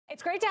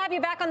It's great to have you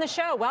back on the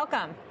show.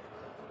 Welcome.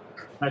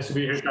 Nice to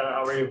be here, Shada.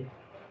 How are you?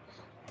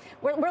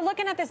 We're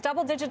looking at this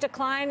double-digit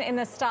decline in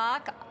the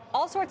stock,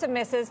 all sorts of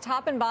misses,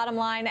 top and bottom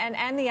line,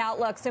 and the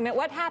outlook. Sumit,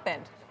 what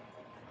happened?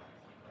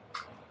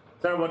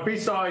 So what we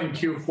saw in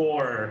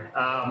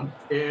Q4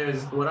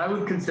 is what I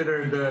would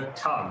consider the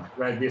tug,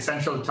 right? The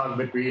essential tug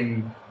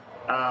between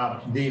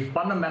the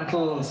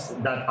fundamentals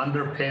that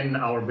underpin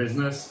our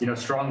business,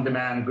 strong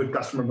demand, good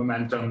customer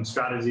momentum,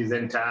 strategies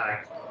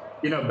intact,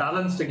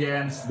 balanced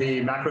against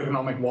the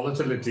macroeconomic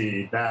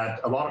volatility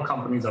that a lot of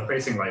companies are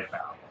facing right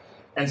now.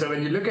 And so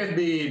when you look at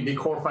the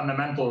core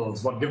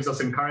fundamentals, what gives us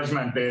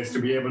encouragement is to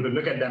be able to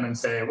look at them and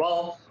say,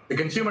 well, the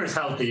consumer is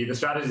healthy, the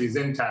strategy is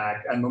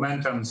intact, and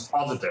momentum's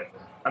positive.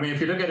 I mean,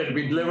 if you look at it,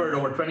 we delivered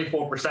over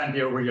 24%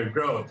 year-over-year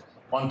growth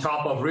on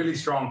top of really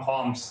strong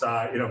comps,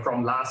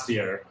 from last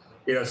year,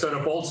 sort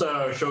of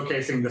also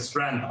showcasing the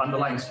strength,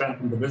 underlying strength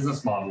in the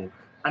business model.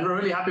 And we're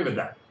really happy with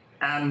that.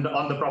 And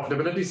on the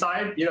profitability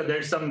side,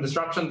 there's some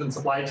disruptions in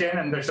supply chain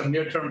and there's some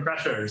near-term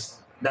pressures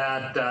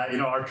that,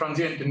 are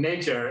transient in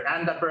nature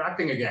and that we're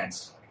acting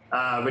against,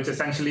 which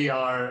essentially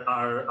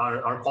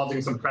are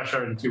causing some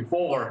pressure in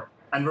Q4.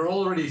 And we're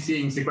already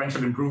seeing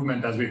sequential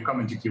improvement as we've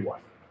come into Q1.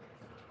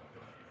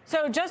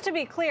 So just to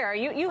be clear,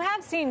 you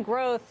have seen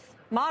growth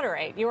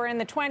moderate. You were in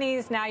the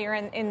 20s, now you're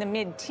in the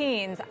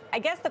mid-teens. I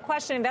guess the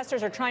question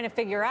investors are trying to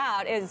figure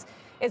out is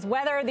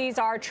whether these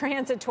are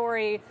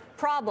transitory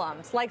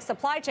problems like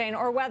supply chain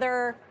or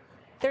whether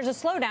there's a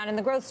slowdown in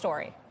the growth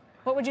story.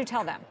 What would you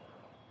tell them?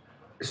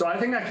 So I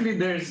think actually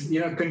there's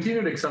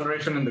continued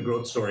acceleration in the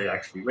growth story,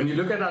 actually. When you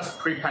look at us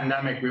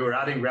pre-pandemic, we were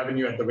adding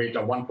revenue at the rate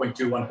of $1.2,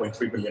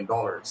 $1.3 billion.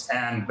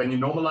 And when you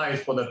normalize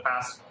for the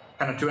past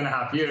kind of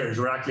 2.5 years,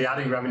 we're actually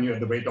adding revenue at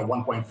the rate of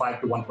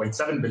 $1.5 to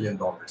 $1.7 billion.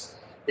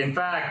 In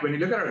fact, when you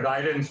look at our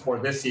guidance for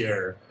this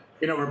year,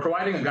 we're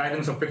providing a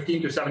guidance of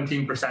 15 to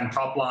 17%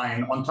 top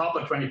line on top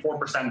of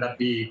 24% that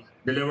we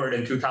delivered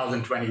in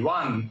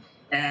 2021.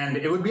 And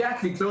it would be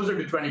actually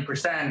closer to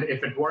 20%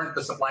 if it weren't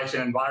the supply chain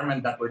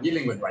environment that we're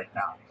dealing with right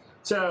now.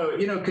 So,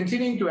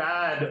 continuing to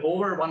add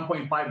over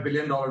 $1.5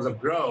 billion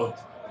of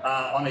growth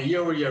on a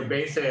year-over-year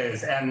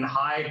basis and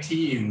high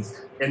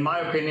teens, in my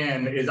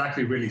opinion, is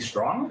actually really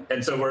strong.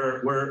 And so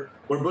we're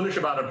bullish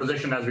about our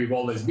position as we've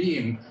always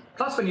been.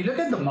 Plus, when you look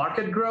at the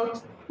market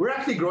growth, we're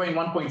actually growing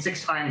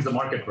 1.6 times the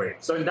market rate.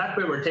 So in that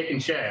way, we're taking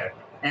share.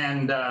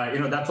 And,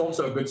 that's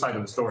also a good side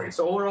of the story.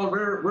 So overall,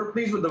 we're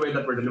pleased with the way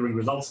that we're delivering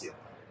results here.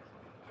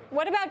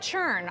 What about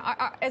churn?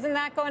 Isn't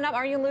that going up?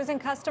 Are you losing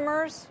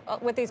customers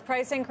with these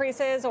price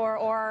increases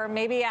or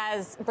maybe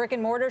as brick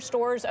and mortar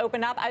stores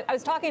open up? I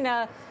was talking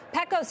to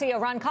Petco CEO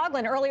Ron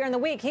Coughlin earlier in the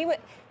week.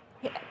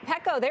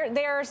 Petco,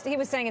 he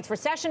was saying it's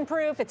recession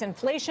proof, it's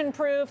inflation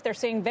proof. They're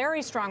seeing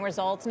very strong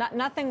results,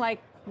 nothing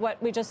like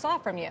what we just saw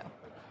from you.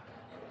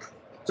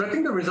 So I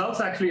think the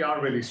results actually are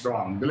really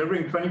strong,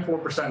 delivering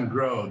 24%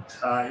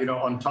 growth,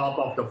 on top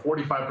of the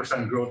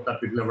 45% growth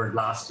that we delivered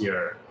last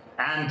year.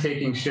 And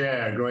taking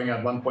share, growing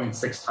at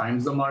 1.6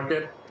 times the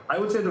market, I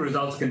would say the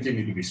results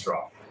continue to be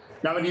strong.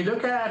 Now, when you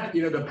look at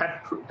the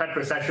pet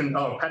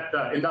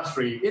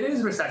industry, it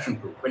is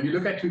recession-proof. When you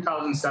look at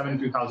 2007,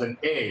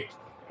 2008,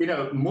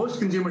 most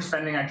consumer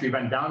spending actually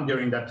went down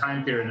during that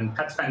time period, and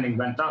pet spending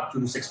went up 2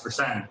 to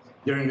 6%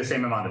 during the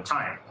same amount of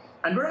time.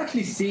 And we're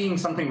actually seeing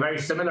something very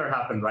similar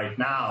happen right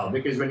now,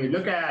 because when you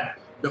look at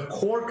the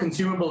core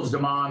consumables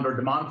demand or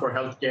demand for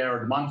healthcare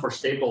or demand for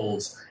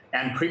staples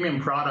and premium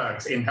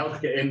products in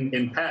healthcare,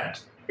 in pet,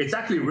 it's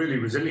actually really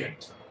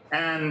resilient.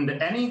 And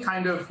any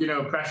kind of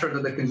pressure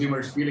that the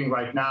consumer is feeling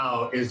right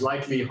now is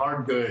likely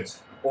hard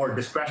goods or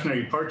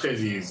discretionary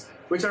purchases,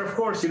 which are of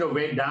course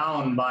weighed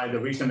down by the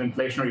recent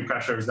inflationary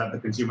pressures that the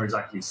consumer is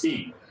actually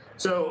seeing.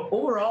 So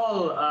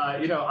overall,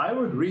 I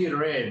would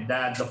reiterate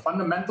that the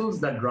fundamentals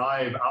that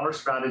drive our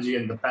strategy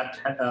in the pet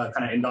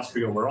kind of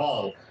industry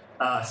overall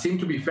seem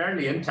to be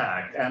fairly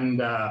intact.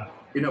 And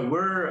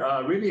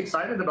we're really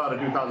excited about a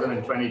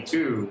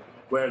 2022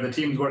 where the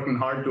team's working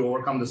hard to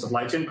overcome the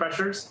supply chain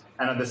pressures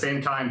and at the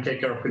same time take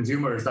care of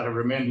consumers that have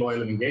remained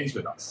loyal and engaged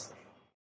with us.